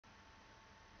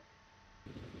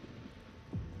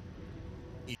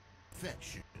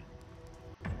perfection.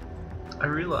 I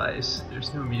realize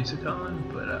there's no music on,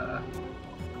 but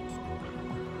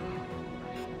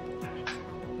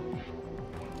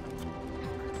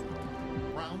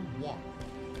Round one.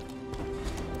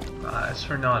 as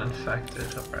for not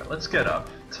infected. Alright, let's get up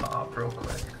top real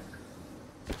quick.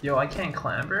 Yo, I can't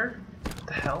clamber? What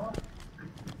the hell?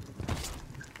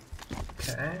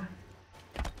 Okay.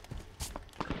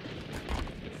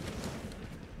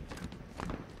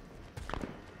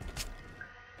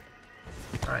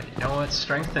 Alright, you know what?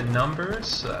 Strength in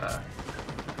numbers.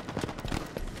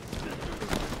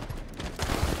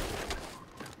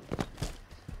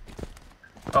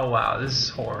 Oh wow, this is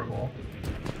horrible.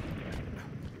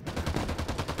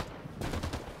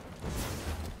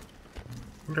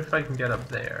 I wonder if I can get up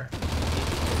there.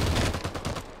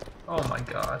 Oh my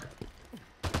god.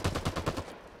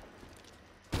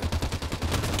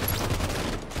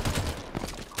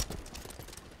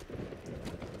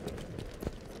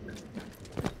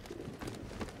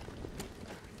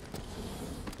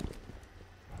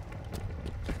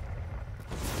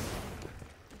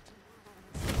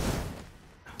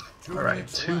 Alright,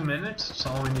 2 minutes, that's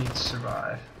all we need to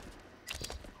survive.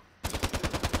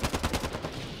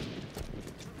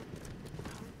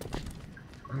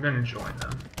 I'm gonna join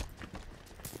them.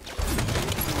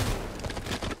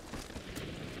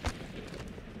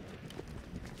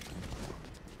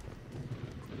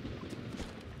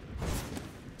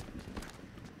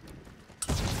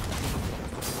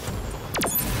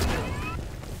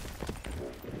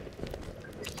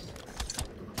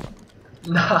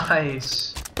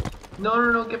 Nice! No,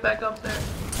 no, no, get back up there.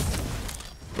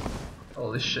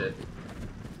 Holy shit.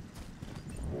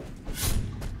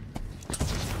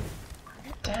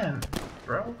 Damn,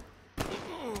 bro.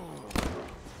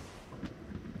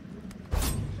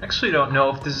 Actually don't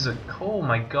know if this is a... Oh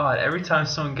my god, every time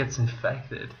someone gets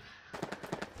infected.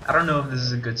 I don't know if this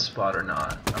is a good spot or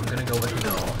not. I'm gonna go with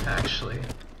no, actually.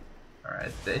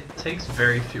 Alright, it takes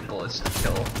very few bullets to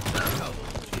kill them,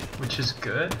 which is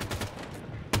good.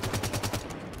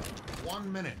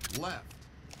 1 minute left.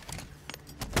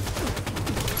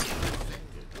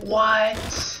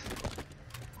 What?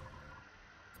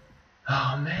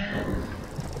 Oh man,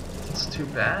 it's too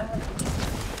bad.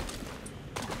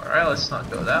 Alright, let's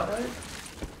not go that way.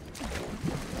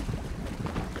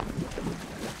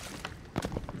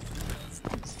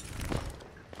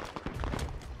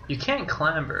 You can't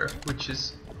clamber, which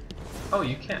is... Oh,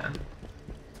 you can.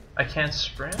 I can't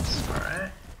sprint?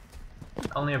 Alright.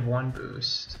 I only have 1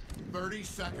 boost. 30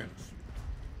 seconds.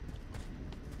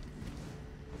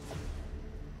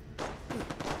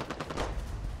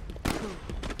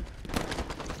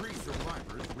 Three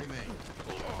survivors remain.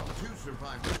 2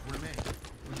 survivors remain.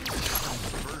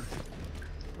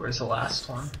 Where's the last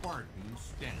one? Spartan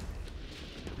standing.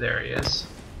 There he is.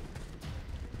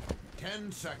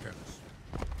 10 seconds.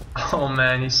 Oh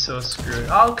man, he's so screwed.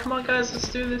 Oh, come on guys,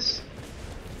 let's do this.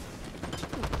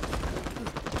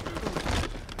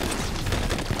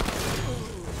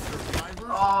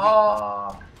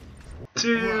 Oh,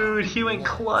 dude, he went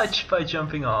clutch by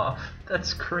jumping off.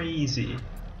 That's crazy.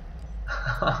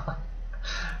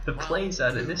 The plays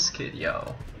out of this kid,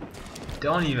 yo.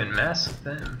 Don't even mess with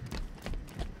him.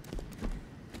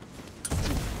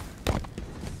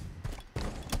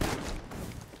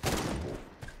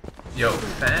 Yo,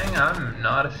 Fang, I'm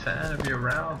not a fan of your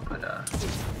route, but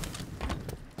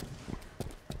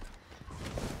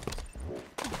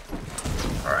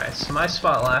alright, so my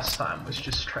spot last time was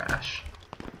just trash.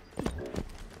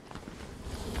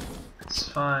 Let's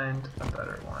find a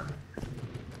better one.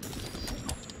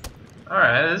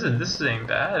 Alright, this ain't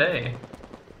bad, eh?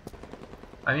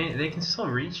 I mean, they can still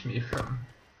reach me from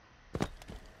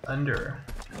under,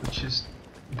 which is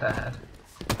bad.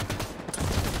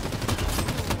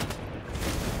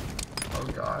 Oh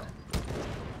god.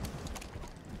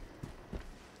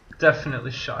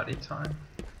 Definitely shoddy time.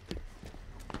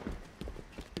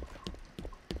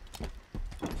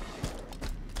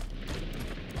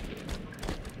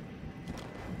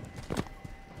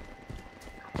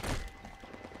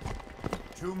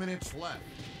 Two minutes left.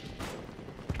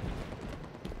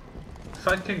 If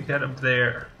I could get up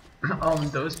there on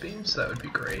those beams, that would be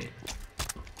great.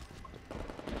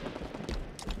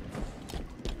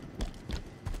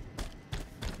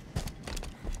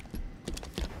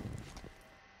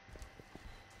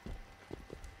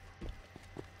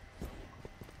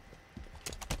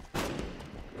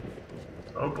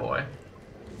 Oh boy.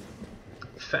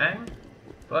 Fang?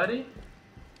 Buddy?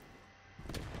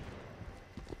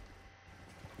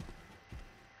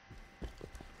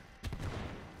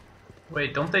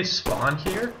 Wait, don't they spawn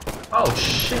here? Oh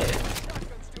shit!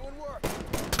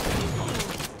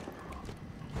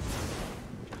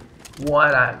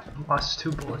 What? I lost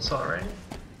 2 bullets already?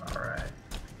 Alright.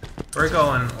 We're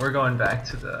going back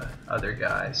to the other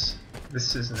guys.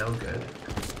 This is no good.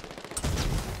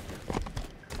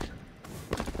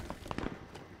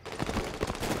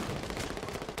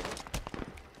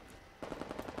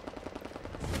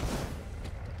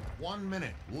 One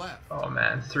minute left. Oh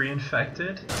man, 3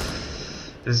 infected.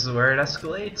 This is where it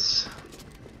escalates.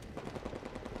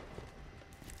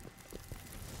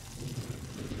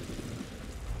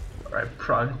 Alright,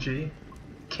 Prodigy.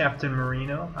 Captain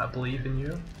Marino, I believe in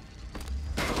you.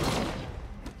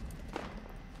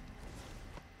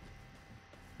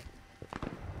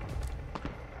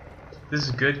 This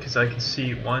is good because I can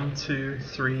see 1, 2,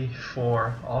 3,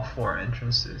 4, all 4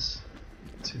 entrances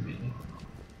to me.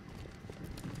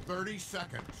 30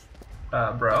 seconds.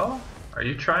 Bro? Are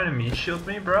you trying to meat shield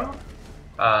me, bro?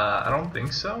 I don't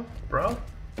think so, bro.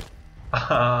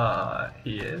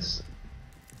 He is?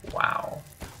 Wow.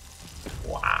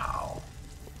 Wow.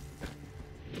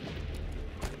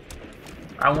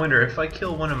 I wonder if I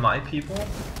kill one of my people,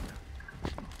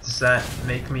 does that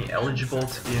make me eligible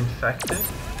to be infected?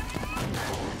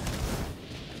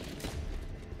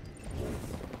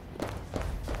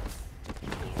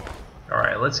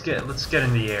 Alright, let's get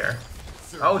in the air.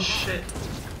 Oh shit.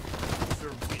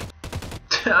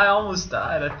 I almost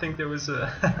died. I think there was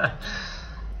a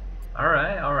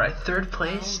Alright, 3rd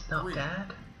place, not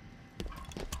bad.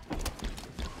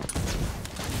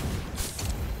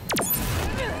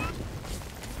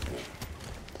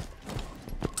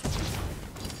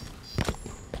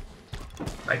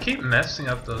 I keep messing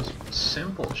up those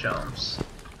simple jumps.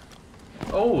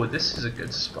 Oh, this is a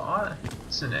good spot,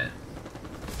 isn't it?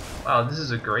 Wow, this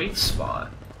is a great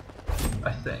spot,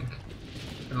 I think.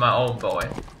 Oh boy.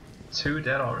 2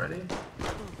 dead already?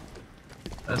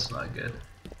 That's not good.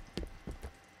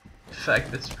 In fact,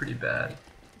 that's pretty bad.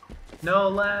 No,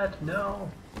 lad,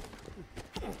 no.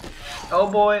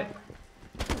 Oh boy.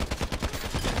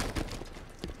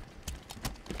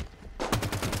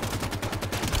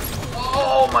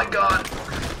 Oh my god.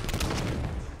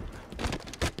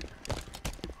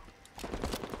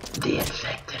 The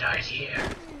infected are here.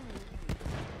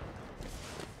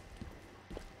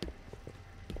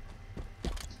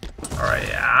 Alright,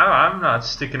 yeah, I'm not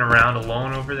sticking around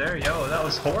alone over there. Yo, that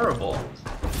was horrible.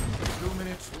 2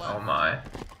 minutes left. Oh my.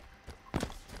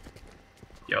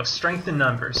 Yo, strength in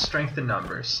numbers, strength in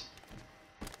numbers.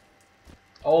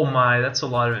 Oh my, that's a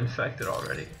lot of infected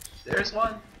already. There's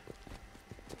one.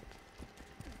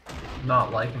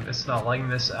 Not liking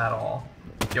this at all.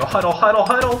 Yo, huddle, huddle,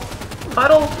 huddle!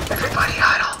 Huddle! Everybody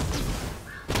huddle!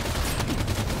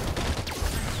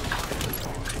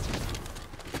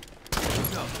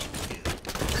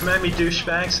 Come at me,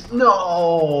 douchebags.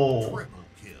 No! Triple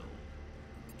kill.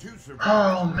 2 survivors.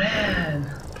 Oh man.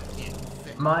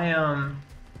 My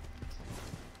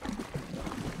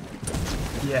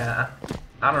yeah.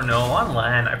 I don't know, on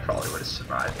land I probably would have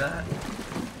survived that.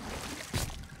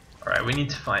 Alright, we need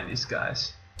to find these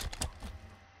guys.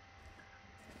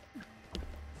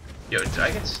 Yo, did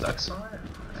I get stuck somewhere?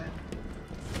 Right.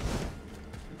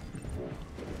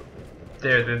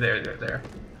 There.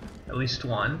 At least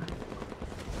one.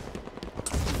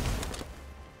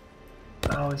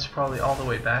 Oh, it's probably all the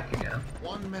way back again.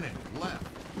 1 minute left.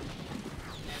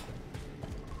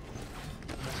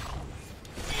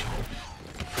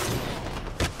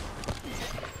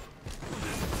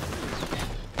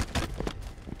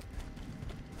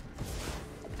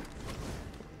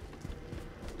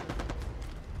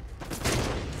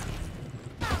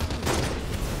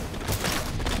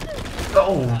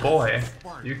 Oh boy,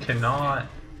 you cannot.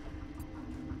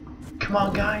 Come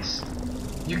on, guys,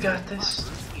 you got this.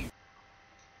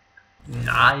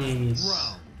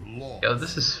 Nice. Yo,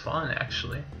 this is fun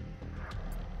actually.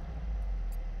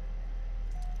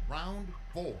 Round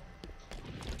 4.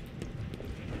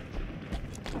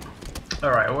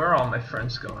 Alright, where are all my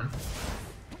friends going?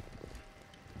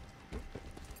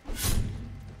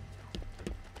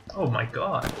 Oh my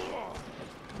god.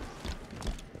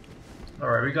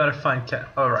 Alright, we gotta find cat.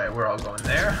 Alright, we're all going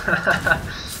there.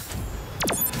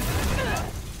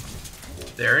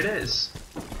 There it is.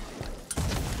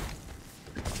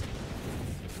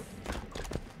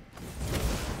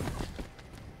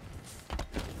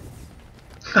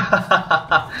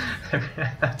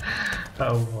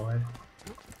 Oh boy.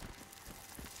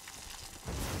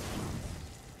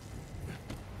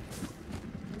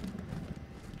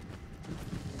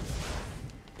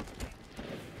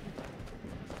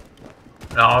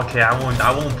 Oh, okay, I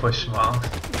won't push him off.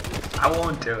 I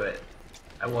won't do it.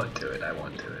 I won't do it.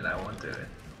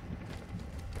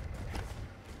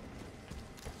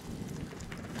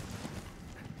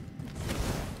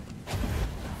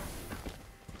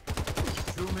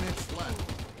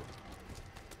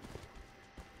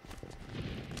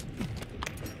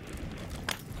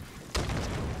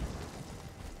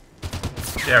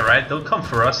 Yeah, right? They'll come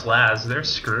for us last. They're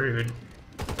screwed.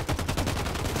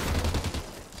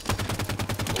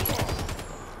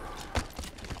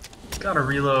 Gotta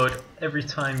reload every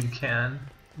time you can.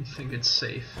 You think it's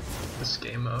safe, this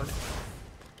game mode.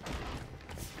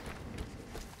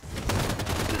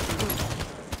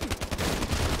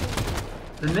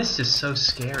 The mist is so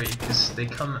scary because they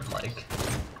come like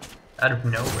out of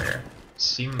nowhere,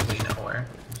 seemingly nowhere.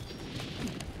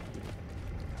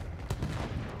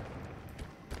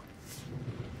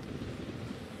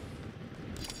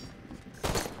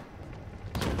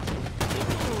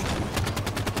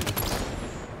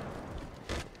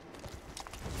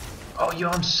 Oh, yo,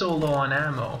 I'm so low on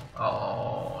ammo.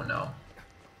 Oh, no.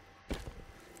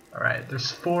 Alright,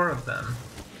 there's 4 of them.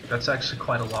 That's actually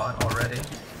quite a lot already.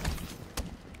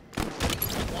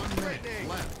 1 minute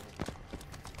left.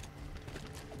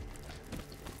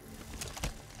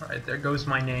 Alright, there goes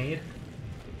my nade.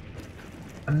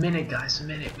 A minute, guys, a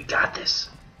minute. We got this.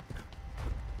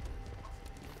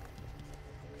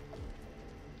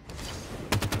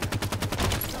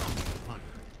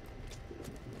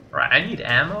 Alright, I need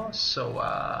ammo, so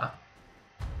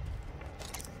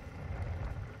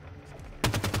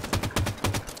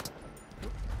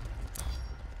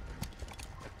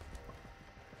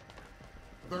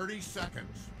 30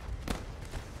 seconds.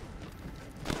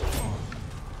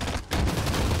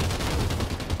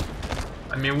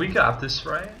 I mean, we got this,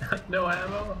 right? No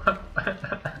ammo?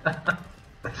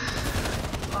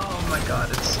 Oh my god,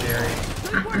 it's scary.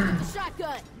 Good work with the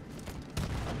shotgun.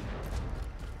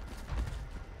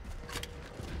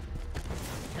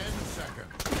 10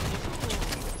 seconds.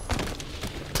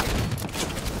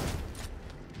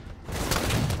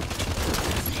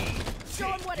 Show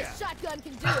him what a shotgun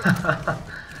can do.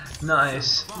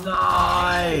 Nice,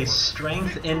 nice.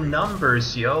 Strength in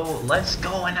numbers, yo. Let's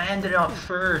go, and I ended up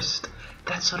first.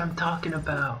 That's what I'm talking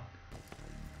about.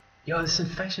 Yo, this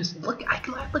infection's I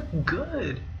look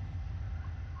good.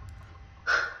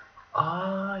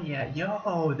 Ah, yeah,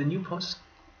 yo, the new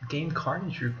post-game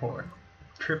carnage report.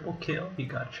 Triple kill, you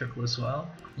got triple as well.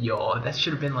 Yo, that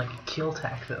should have been like a kill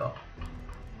tack though.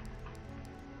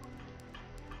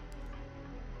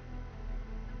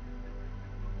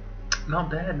 Not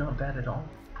bad at all.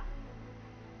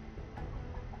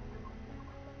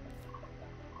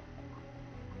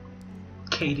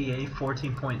 KDA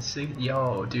 14.6.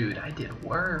 Yo, dude, I did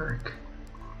work.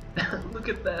 Look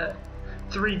at that.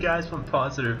 3 guys went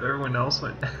positive. Everyone else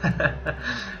went.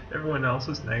 Everyone else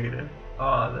was negative.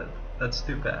 Oh, that's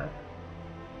too bad.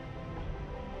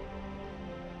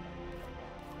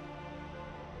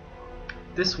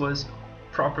 This was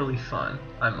properly fun,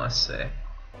 I must say.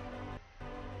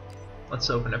 Let's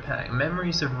open a pack.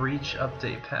 Memories of Reach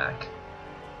update pack.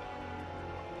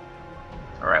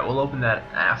 Alright, we'll open that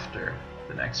after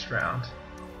the next round.